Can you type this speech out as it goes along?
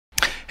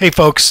Hey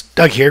folks,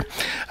 Doug here.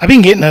 I've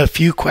been getting a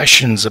few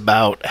questions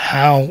about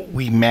how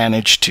we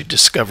manage to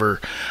discover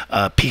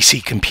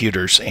PC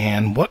computers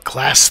and what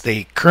class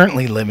they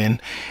currently live in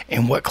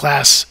and what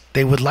class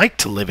they would like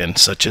to live in,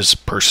 such as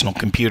personal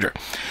computer.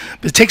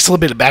 But it takes a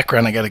little bit of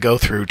background I got to go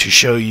through to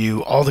show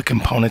you all the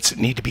components that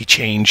need to be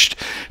changed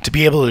to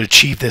be able to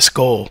achieve this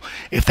goal,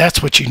 if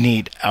that's what you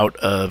need out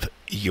of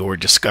your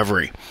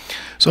discovery.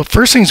 So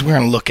first things we're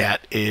going to look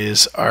at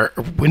is our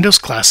Windows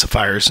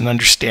classifiers, and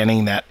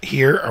understanding that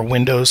here our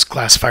Windows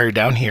classifier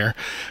down here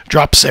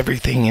drops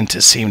everything into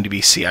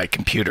CMDB CI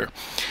computer.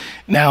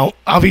 Now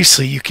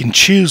obviously you can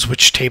choose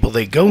which table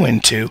they go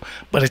into,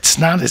 but it's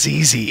not as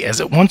easy as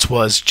it once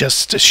was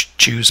just to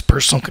choose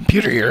personal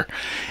computer here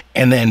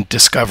and then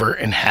discover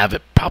and have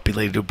it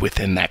populated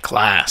within that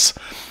class.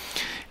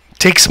 It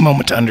takes a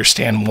moment to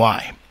understand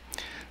why.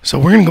 So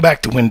we're going to go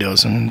back to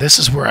Windows, and this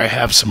is where I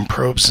have some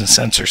probes and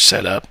sensors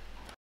set up.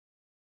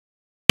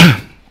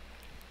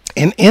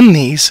 And in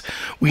these,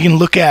 we can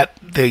look at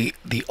the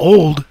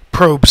old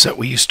probes that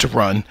we used to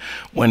run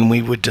when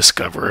we would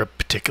discover a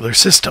particular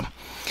system.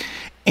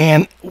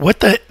 And what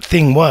the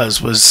thing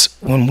was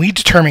when we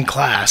determined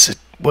class, it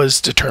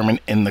was determined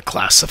in the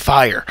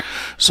classifier.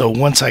 So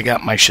once I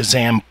got my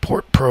Shazam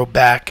port probe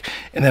back,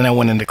 and then I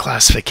went into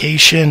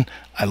classification,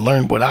 I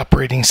learned what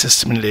operating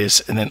system it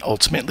is, and then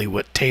ultimately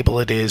what table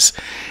it is.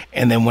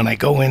 And then when I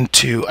go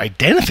into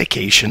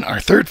identification, our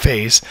third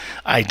phase,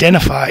 I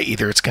identify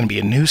either it's going to be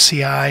a new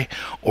CI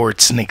or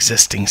it's an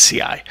existing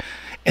CI.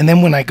 And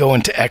then when I go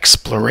into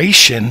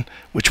exploration,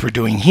 which we're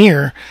doing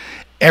here,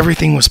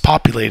 everything was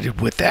populated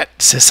with that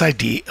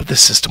sysid of the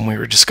system we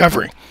were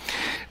discovering.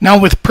 Now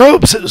with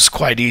probes, it was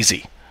quite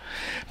easy,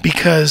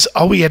 because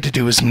all we had to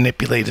do was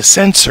manipulate a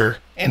sensor,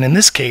 and in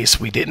this case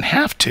we didn't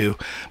have to,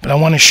 but I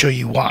want to show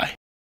you why.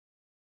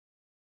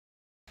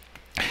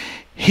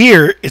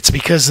 Here it's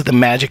because of the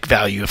magic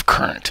value of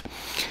current.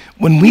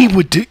 When we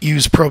would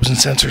use probes and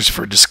sensors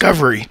for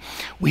discovery,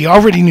 we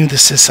already knew the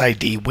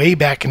sysid way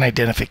back in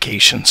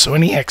identification, so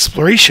any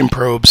exploration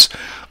probes,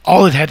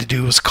 all it had to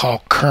do was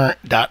call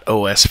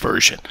current.os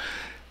version.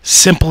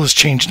 Simple as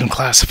changing the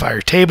classifier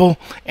table,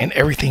 and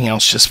everything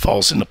else just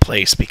falls into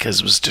place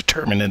because it was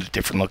determined in a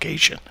different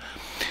location.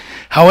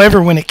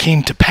 However, when it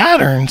came to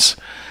patterns,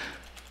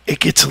 it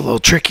gets a little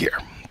trickier.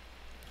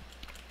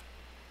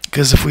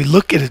 Because if we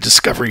look at a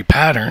discovery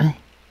pattern,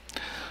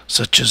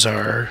 such as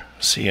our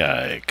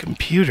CI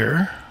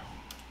computer,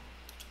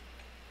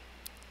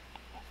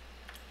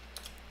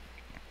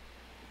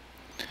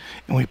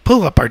 and we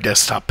pull up our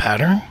desktop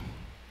pattern,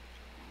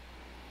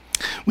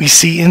 we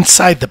see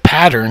inside the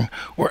pattern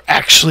we're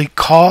actually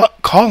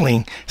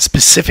calling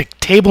specific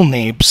table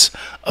names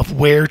of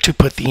where to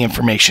put the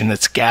information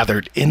that's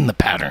gathered in the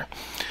pattern.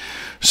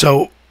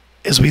 So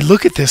as we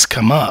look at this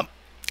come up,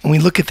 and we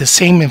look at the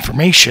same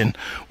information,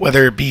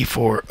 whether it be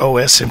for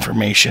OS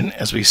information,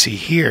 as we see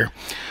here,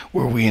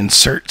 where we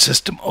insert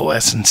system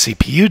OS and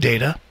CPU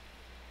data,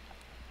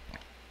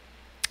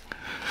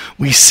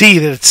 we see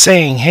that it's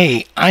saying,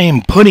 hey, I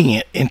am putting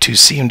it into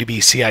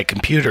CMDB CI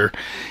computer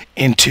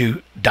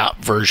into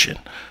 .version,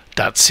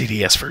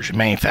 .cds version,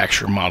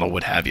 manufacturer model,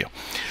 what have you.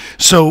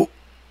 So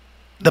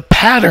the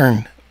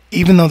pattern,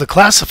 even though the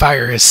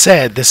classifier has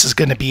said this is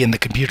going to be in the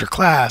computer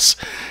class,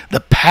 the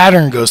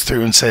pattern goes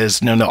through and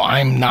says, no,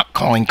 I'm not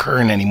calling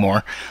current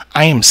anymore.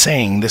 I am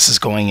saying this is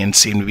going in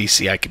CMDB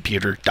CI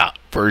computer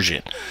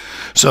 .version.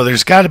 So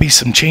there's got to be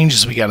some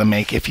changes we got to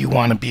make if you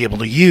want to be able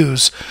to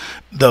use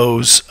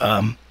those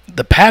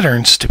the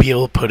patterns to be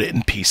able to put it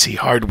in PC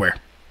hardware.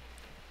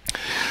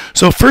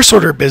 So first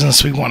order of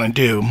business we want to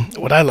do,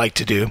 what I like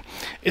to do,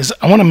 is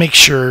I want to make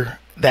sure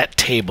that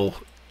table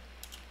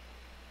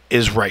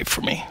is right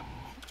for me.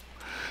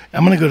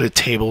 I'm going to go to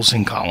tables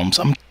and columns.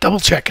 I'm double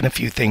checking a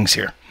few things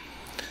here.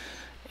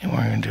 And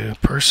we're going to do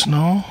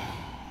personal.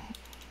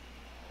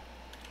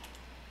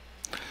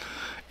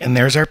 And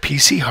there's our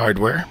PC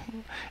hardware.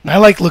 And I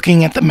like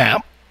looking at the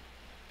map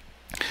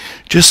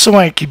just so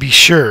I can be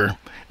sure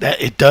that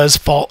it does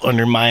fall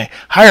under my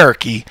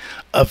hierarchy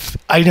of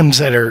items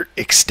that are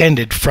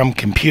extended from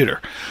computer.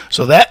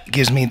 So that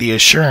gives me the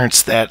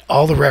assurance that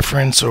all the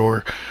reference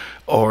or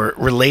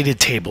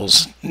related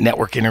tables,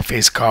 network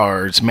interface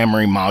cards,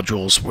 memory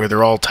modules, where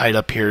they're all tied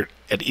up here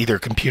at either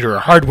computer or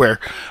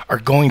hardware, are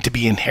going to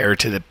be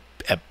inherited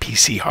at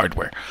PC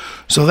hardware.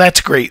 So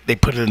that's great. They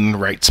put it in the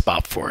right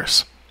spot for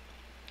us.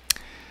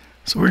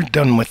 So we're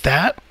done with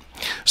that.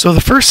 So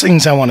the first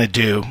things I want to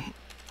do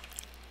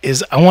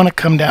is I want to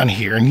come down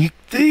here, and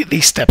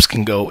these steps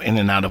can go in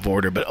and out of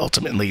order, but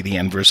ultimately the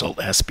end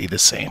result has to be the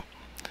same.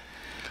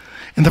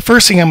 And the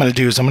first thing I'm going to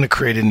do is I'm going to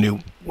create a new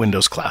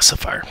Windows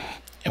classifier.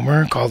 And we're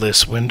going to call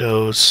this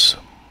Windows,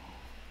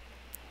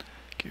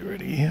 get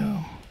rid of you,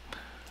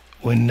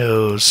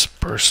 Windows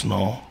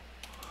Personal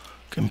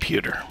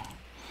Computer.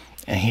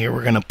 And here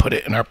we're going to put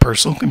it in our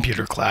personal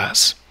computer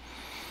class.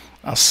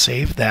 I'll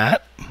save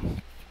that.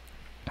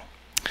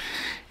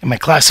 In my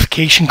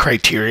classification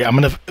criteria, I'm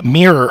going to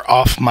mirror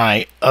off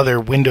my other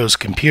Windows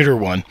computer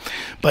one,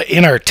 but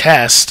in our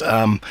test,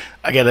 I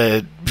got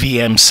a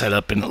VM set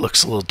up and it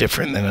looks a little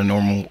different than a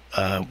normal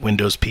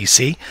Windows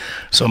PC.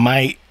 So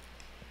my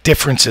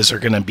differences are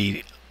going to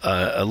be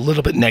a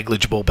little bit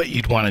negligible, but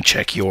you'd want to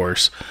check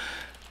yours.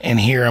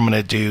 And here I'm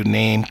going to do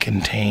name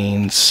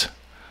contains.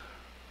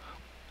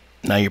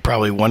 Now you're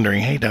probably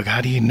wondering, hey Doug,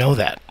 how do you know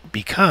that?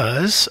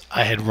 Because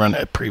I had run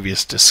a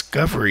previous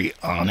discovery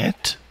on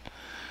it.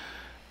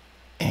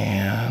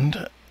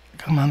 And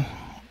come on.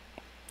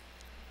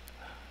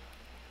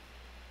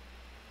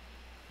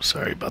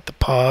 Sorry about the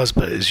pause,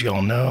 but as you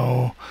all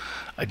know,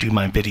 I do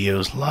my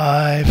videos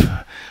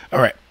live. All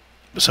right,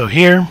 so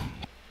here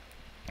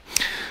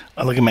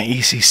I look at my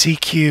ECC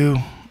queue.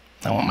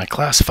 I want my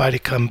classify to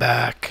come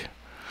back,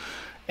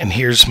 and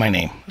here's my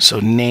name. So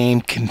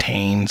name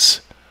contains,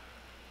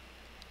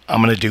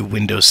 I'm going to do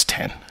Windows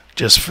 10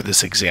 just for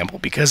this example,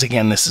 because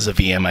again, this is a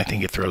VM. I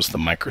think it throws the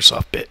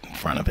Microsoft bit in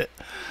front of it,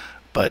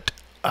 but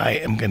I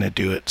am going to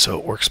do it so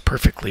it works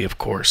perfectly, of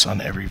course,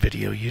 on every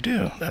video you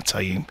do. That's how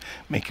you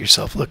make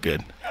yourself look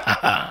good.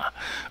 All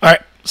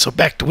right, so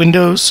back to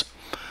Windows.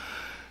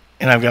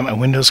 And I've got my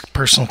Windows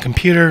personal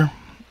computer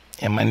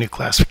and my new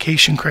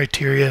classification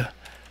criteria.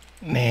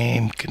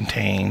 Name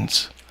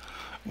contains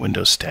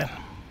Windows 10.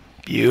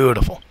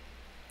 Beautiful.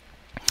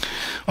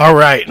 All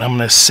right, and I'm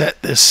going to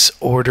set this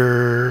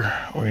order.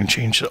 We're going to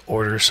change the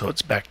order so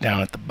it's back down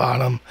at the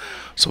bottom.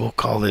 So we'll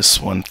call this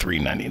one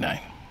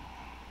 399.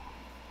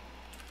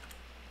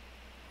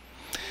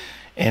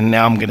 And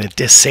now I'm going to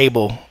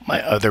disable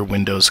my other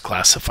Windows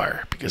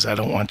classifier because I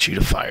don't want you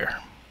to fire.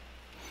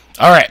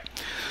 All right,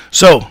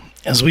 so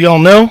as we all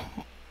know,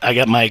 I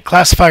got my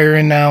classifier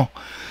in now.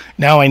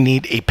 Now I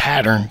need a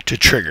pattern to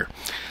trigger.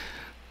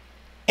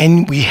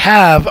 And we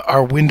have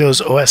our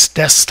Windows OS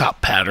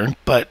desktop pattern,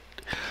 but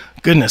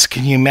goodness,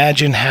 can you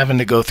imagine having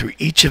to go through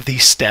each of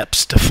these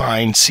steps to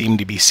find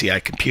seem-to-be CI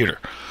computer?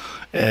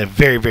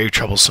 Very, very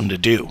troublesome to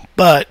do.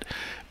 But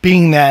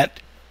being that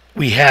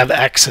we have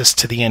access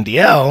to the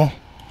NDL,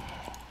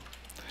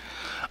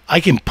 I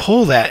can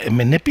pull that and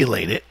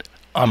manipulate it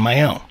on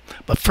my own.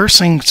 But first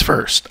things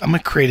first, I'm going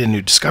to create a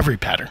new discovery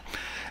pattern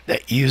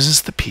that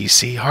uses the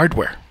PC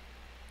hardware.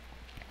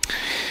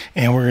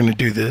 And we're going to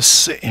do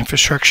this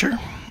infrastructure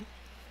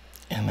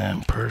and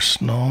then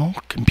personal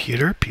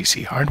computer,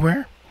 PC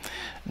hardware,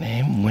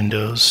 name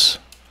Windows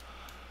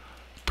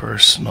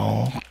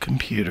personal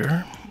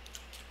computer.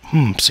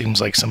 Seems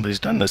like somebody's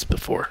done this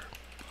before.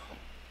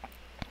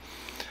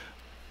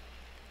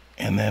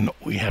 And then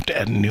we have to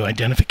add a new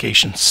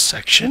identification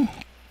section,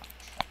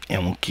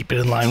 and we'll keep it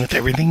in line with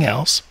everything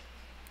else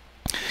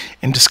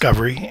in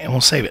discovery, and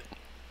we'll save it.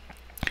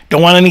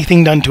 Don't want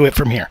anything done to it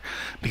from here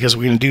because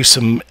we're going to do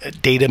some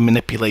data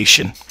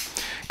manipulation.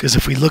 Because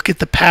if we look at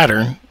the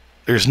pattern,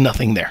 there's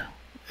nothing there.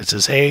 It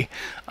says, hey,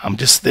 I'm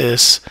just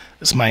this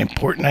is my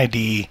important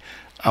ID,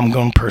 I'm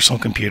going personal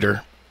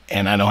computer,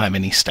 and I don't have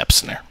any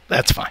steps in there.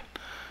 That's fine.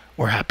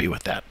 We're happy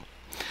with that.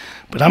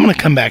 But I'm going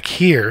to come back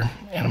here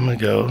and I'm going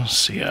to go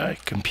CI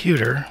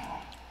computer,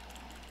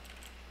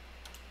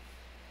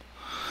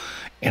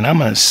 and I'm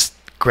going to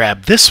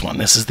grab this one.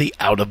 This is the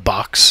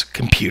out-of-box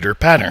computer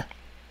pattern.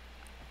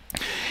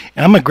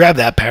 And I'm going to grab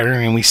that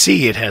pattern, and we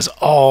see it has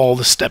all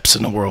the steps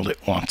in the world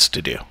it wants to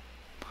do.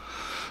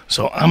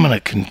 So I'm going to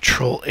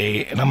Control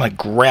A, and I'm going to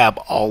grab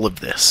all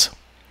of this.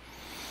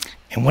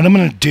 And what I'm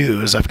going to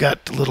do is I've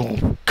got the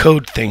little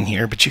code thing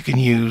here, but you can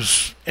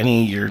use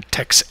any of your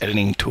text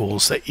editing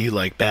tools that you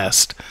like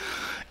best.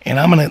 And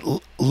I'm going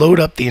to load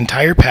up the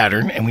entire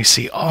pattern, and we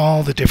see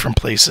all the different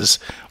places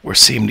where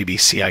seem-to-be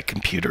CI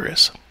computer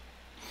is.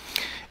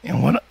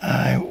 And what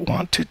I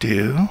want to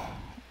do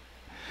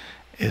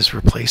is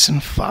replace in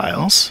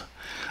files.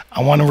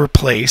 I want to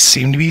replace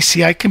seem-to-be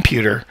CI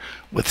computer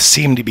with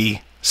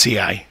seem-to-be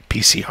CI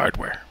PC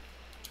hardware.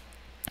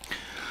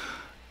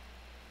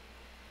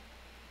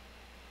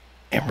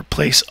 And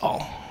replace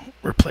all.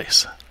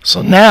 Replace.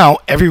 So now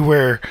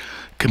everywhere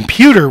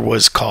computer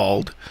was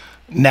called,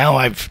 now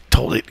I've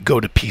told it go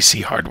to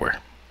PC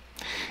hardware.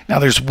 Now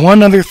there's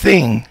one other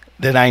thing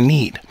that I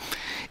need,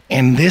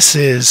 and this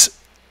is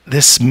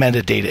this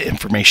metadata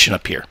information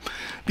up here,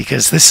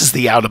 because this is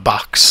the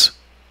out-of-box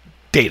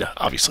data,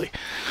 obviously,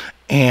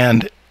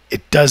 and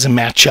it doesn't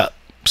match up.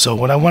 So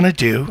what I want to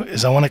do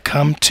is I want to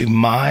come to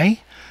my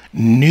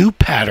new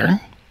pattern,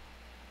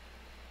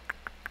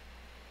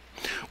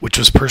 which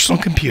was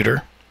personal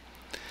computer,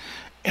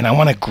 and I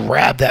want to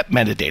grab that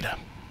metadata.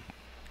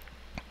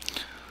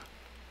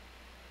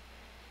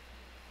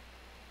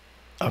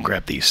 I'll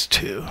grab these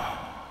two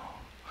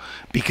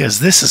because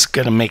this is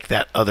going to make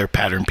that other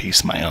pattern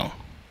piece my own.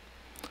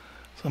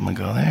 So I'm going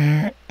to go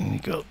there and you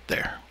go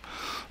there.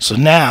 So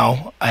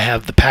now I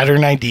have the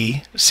pattern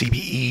ID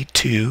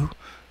CBE2,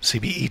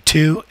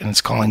 and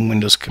it's calling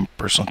Windows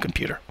Personal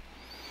Computer.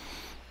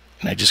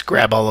 And I just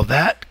grab all of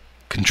that,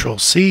 Control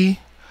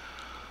C,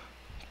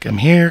 come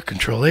here,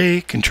 Control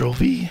A, Control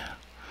V,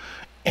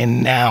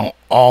 and now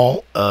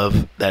all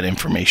of that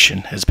information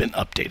has been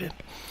updated.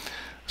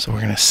 So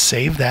we're going to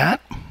save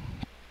that.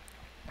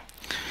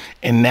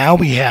 And now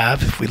we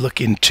have, if we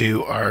look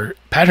into our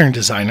pattern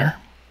designer,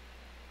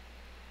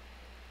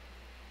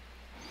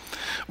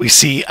 we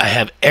see I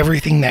have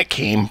everything that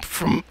came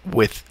from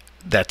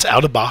that's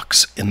out of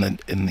box in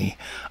the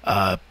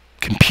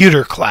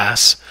computer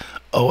class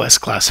OS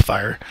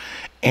classifier,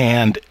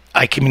 and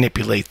I can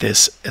manipulate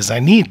this as I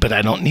need, but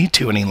I don't need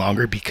to any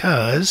longer,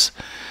 because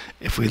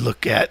if we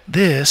look at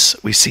this,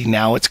 we see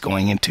now it's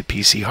going into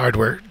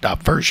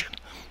PCHardware.version.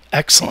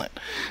 Excellent.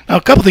 Now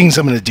a couple things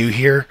I'm going to do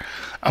here.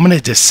 I'm going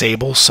to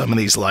disable some of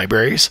these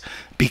libraries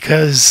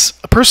because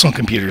a personal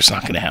computer is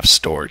not going to have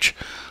storage.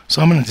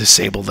 So I'm going to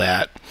disable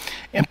that.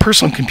 And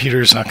personal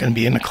computer is not going to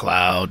be in the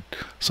cloud,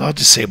 so I'll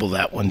disable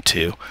that one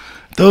too.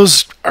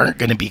 Those aren't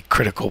going to be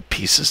critical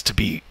pieces to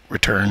be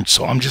returned,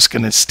 so I'm just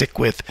going to stick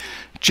with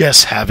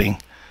just having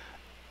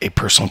a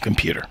personal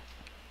computer.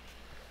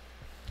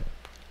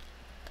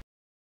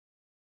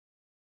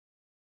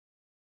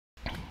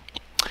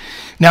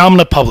 Now I'm going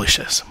to publish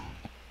this.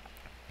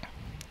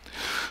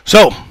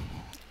 So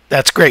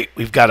that's great.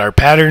 We've got our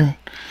pattern.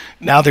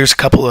 Now there's a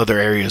couple other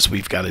areas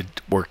we've got to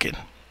work in.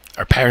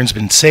 Our pattern's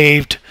been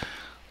saved.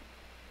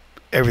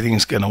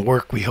 Everything's going to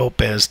work, we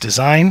hope, as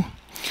designed.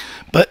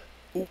 But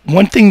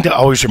one thing to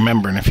always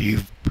remember, and if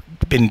you've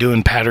been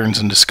doing patterns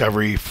and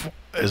discovery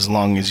as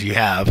long as you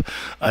have,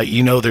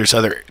 you know there's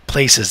other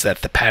places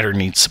that the pattern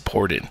needs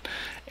support in.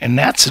 And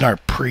that's in our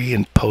pre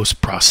and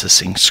post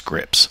processing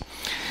scripts.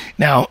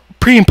 Now,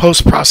 pre and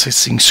post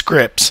processing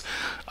scripts,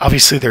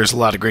 obviously there's a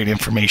lot of great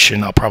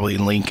information. I'll probably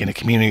link in a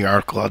community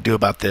article I'll do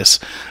about this,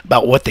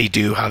 about what they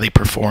do, how they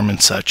perform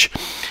and such.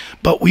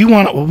 But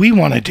what we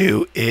want to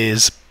do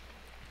is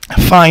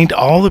find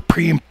all the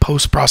pre and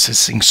post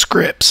processing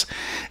scripts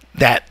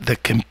that the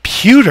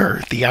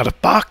computer, the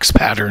out-of-box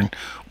pattern,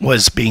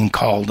 was being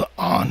called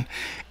on,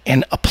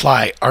 and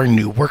apply our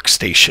new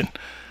workstation.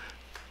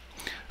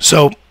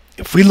 So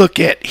if we look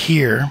at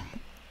here,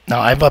 now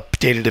I've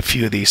updated a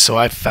few of these, so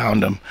I've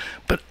found them,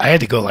 but I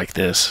had to go like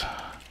this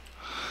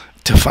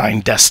to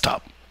find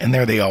desktop, and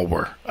there they all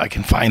were. I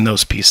can find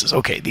those pieces.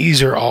 Okay,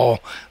 these are all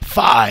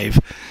 5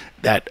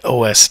 that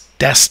OS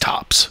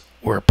desktops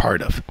were a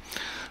part of.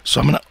 So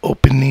I'm going to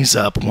open these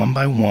up one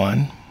by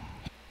one.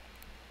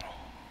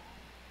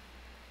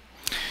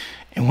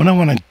 And what I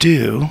want to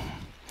do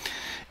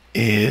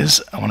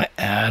is I want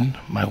to add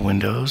my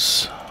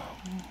Windows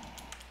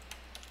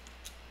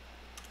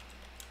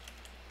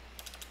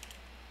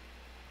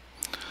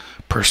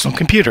personal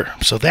computer.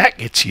 So that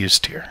gets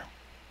used here.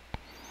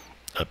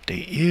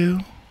 Update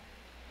you.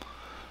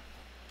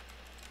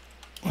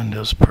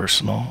 Windows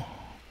personal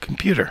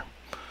computer.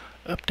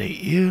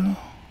 Update you.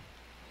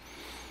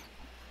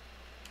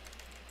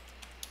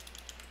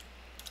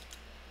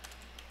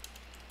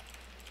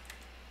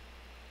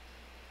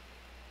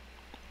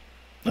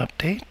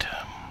 Update.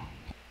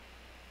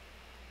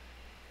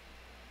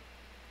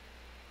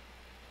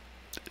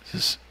 Does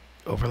this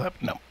overlap?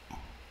 No.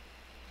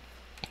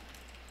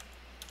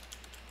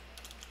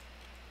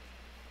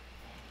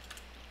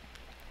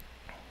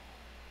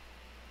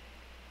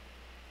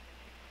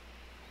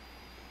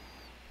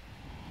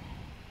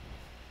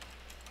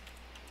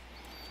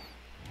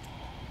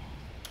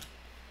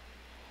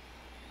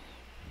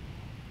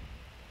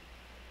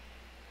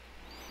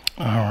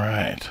 All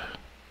right.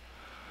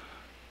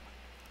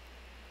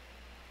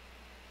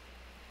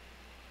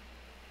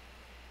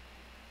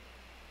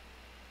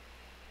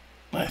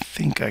 I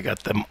think I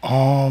got them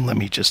all. Let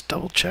me just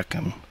double check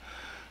them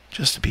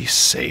just to be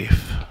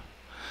safe.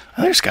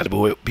 There's got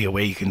to be a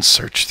way you can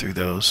search through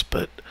those,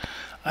 but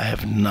I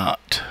have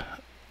not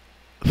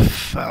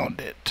found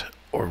it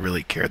or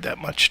really cared that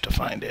much to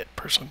find it.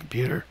 Personal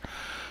computer,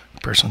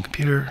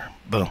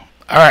 boom.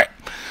 All right,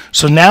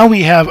 so now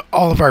we have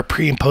all of our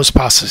pre and post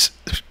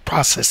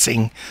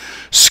processing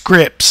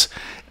scripts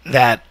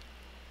that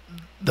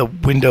the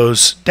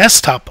Windows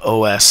desktop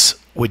OS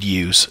would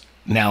use.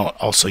 Now it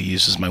also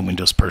uses my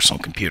Windows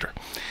personal computer.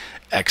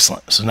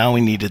 Excellent. So now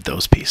we needed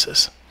those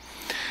pieces.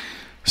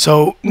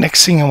 So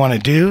next thing I want to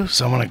do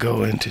is I want to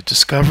go into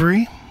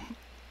Discovery,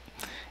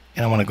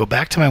 and I want to go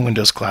back to my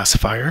Windows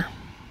classifier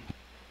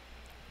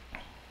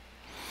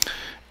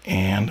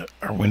and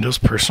our Windows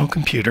personal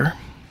computer.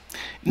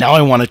 Now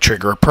I want to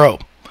trigger a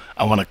probe.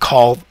 I want to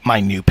call my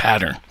new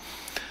pattern.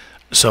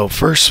 So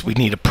first we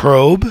need a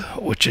probe,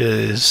 which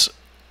is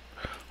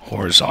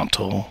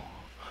horizontal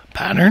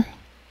pattern.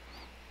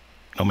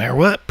 No matter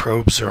what,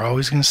 probes are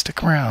always going to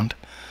stick around.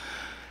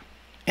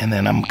 And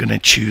then I'm going to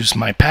choose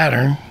my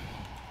pattern.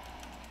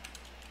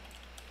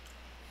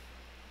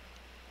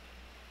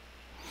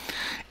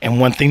 And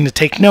one thing to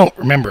take note,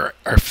 remember,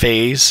 our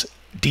phase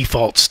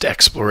defaults to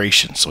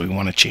exploration, so we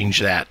want to change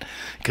that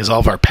because all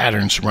of our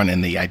patterns run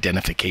in the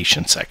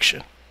identification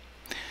section.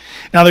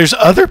 Now there's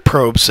other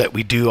probes that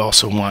we do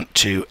also want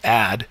to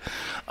add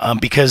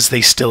because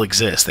they still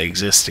exist. They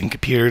exist in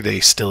computer, they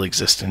still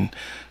exist in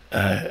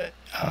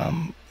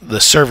the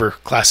server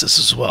classes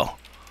as well.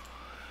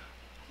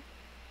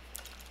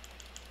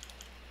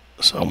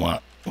 So I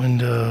want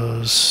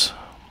Windows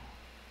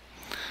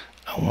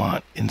I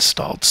want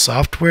installed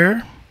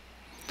software.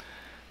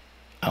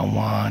 I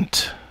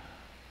want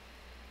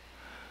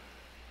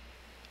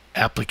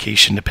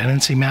application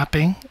dependency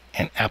mapping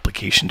and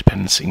application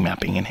dependency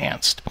mapping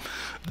enhanced.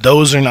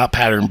 Those are not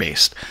pattern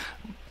based.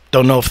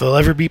 Don't know if they'll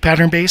ever be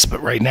pattern based,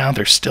 but right now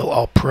they're still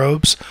all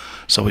probes,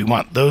 so we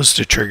want those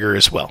to trigger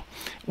as well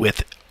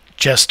with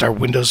just our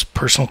Windows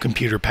personal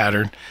computer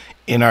pattern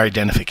in our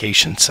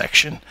identification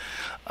section,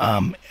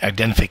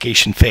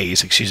 identification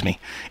phase, excuse me,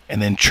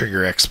 and then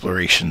trigger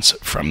explorations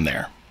from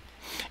there.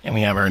 And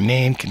we have our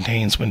name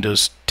contains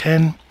Windows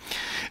 10.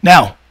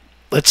 Now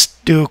let's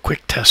do a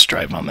quick test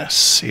drive on this,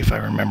 see if I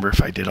remember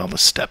if I did all the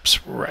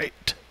steps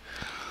right.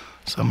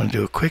 So I'm going to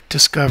do a quick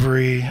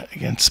discovery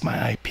against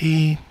my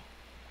IP.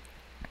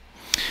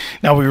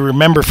 Now we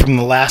remember from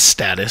the last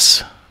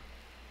status,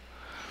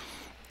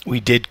 we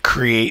did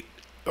create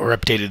or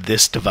updated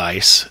this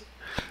device,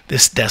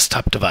 this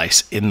desktop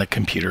device in the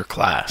computer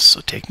class.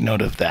 So take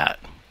note of that.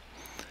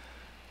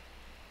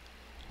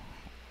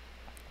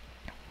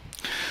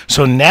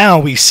 So now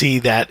we see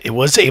that it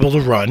was able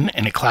to run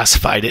and it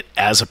classified it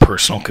as a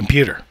personal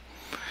computer.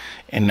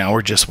 And now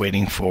we're just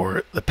waiting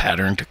for the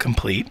pattern to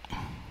complete.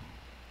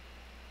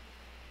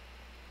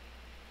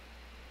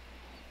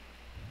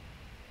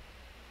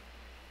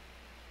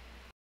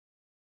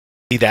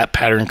 That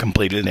pattern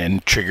completed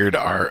and triggered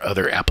our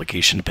other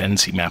application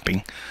dependency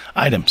mapping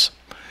items.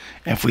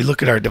 And if we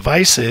look at our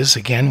devices,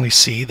 again, we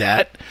see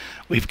that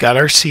we've got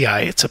our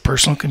CI, it's a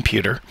personal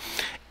computer,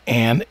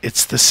 and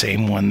it's the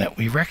same one that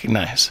we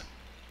recognize.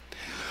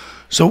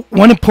 So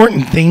one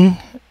important thing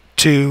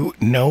to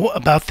know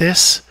about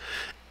this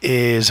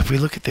is if we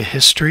look at the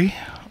history,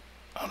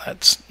 oh,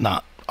 that's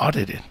not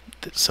audited.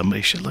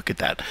 Somebody should look at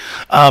that.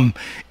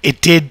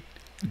 It did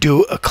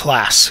do a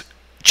class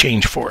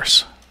change for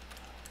us.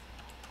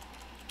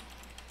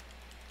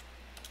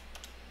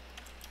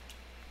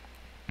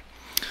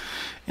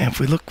 And if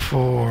we look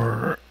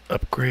for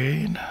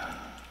upgrade,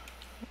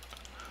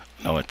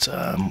 no, it's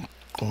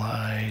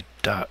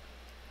glide.class.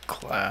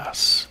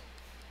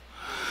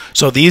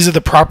 So these are the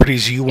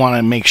properties you want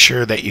to make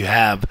sure that you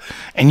have.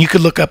 And you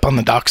could look up on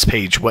the docs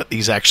page what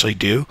these actually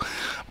do.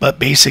 But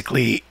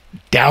basically,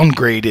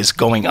 downgrade is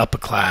going up a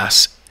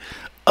class.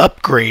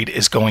 Upgrade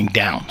is going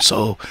down.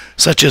 So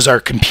such as our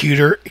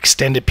computer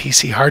extended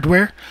PC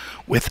hardware,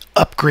 with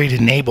upgrade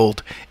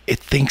enabled, it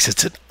thinks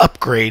it's an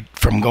upgrade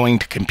from going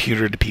to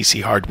computer to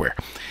PC hardware.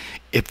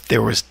 If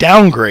there was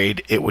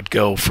downgrade, it would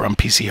go from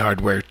PC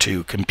hardware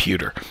to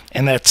computer.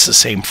 And that's the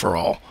same for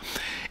all.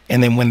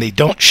 And then when they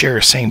don't share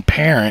a same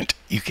parent,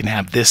 you can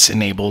have this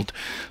enabled,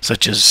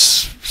 such as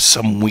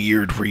some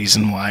weird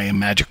reason why a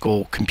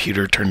magical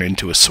computer turned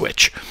into a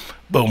switch.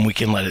 Boom, we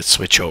can let it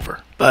switch over.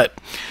 But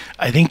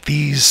I think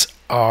these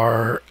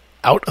are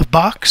out of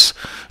box,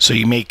 so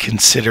you may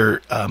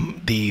consider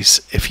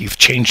these if you've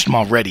changed them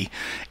already.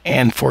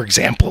 And for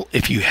example,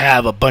 if you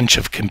have a bunch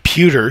of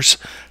computers,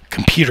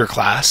 computer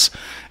class,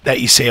 that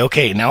you say,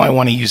 okay, now I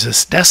want to use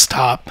this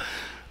desktop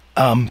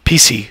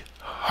PC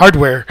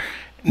hardware,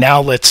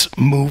 now let's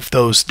move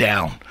those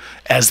down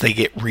as they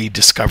get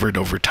rediscovered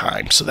over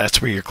time. So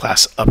that's where your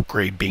class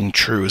upgrade being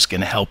true is going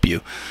to help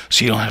you,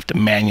 so you don't have to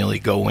manually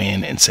go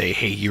in and say,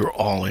 hey, you're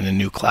all in a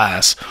new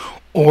class,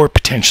 or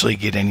potentially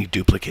get any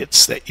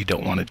duplicates that you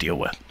don't want to deal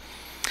with.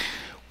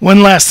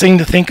 One last thing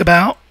to think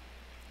about,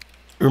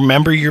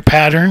 remember your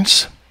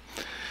patterns.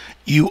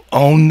 You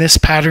own this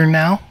pattern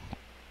now.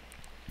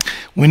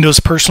 Windows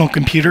personal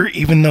computer,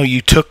 even though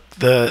you took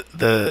the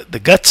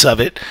guts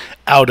of it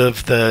out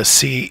of the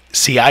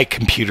CI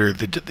computer,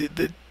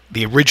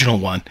 the original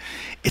one,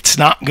 it's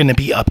not going to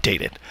be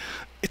updated.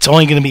 It's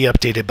only going to be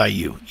updated by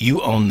you. You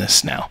own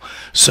this now.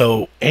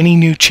 So any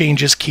new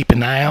changes, keep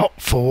an eye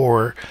out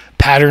for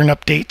pattern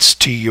updates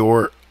to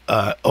your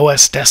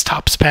OS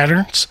desktops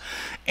patterns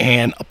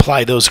and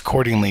apply those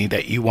accordingly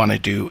that you want to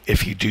do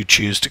if you do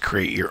choose to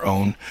create your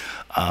own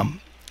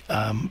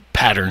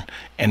pattern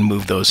and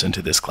move those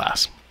into this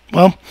class.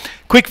 Well,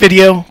 quick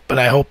video, but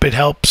I hope it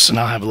helps, and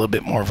I'll have a little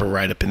bit more of a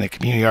write-up in the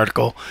community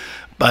article.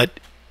 But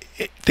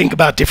think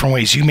about different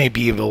ways you may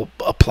be able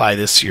to apply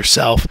this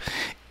yourself,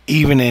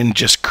 even in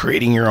just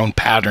creating your own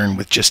pattern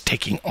with just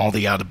taking all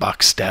the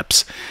out-of-box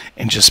steps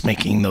and just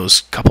making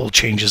those couple of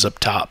changes up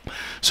top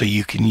so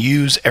you can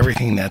use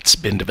everything that's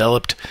been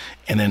developed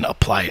and then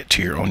apply it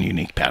to your own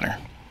unique pattern.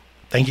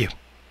 Thank you.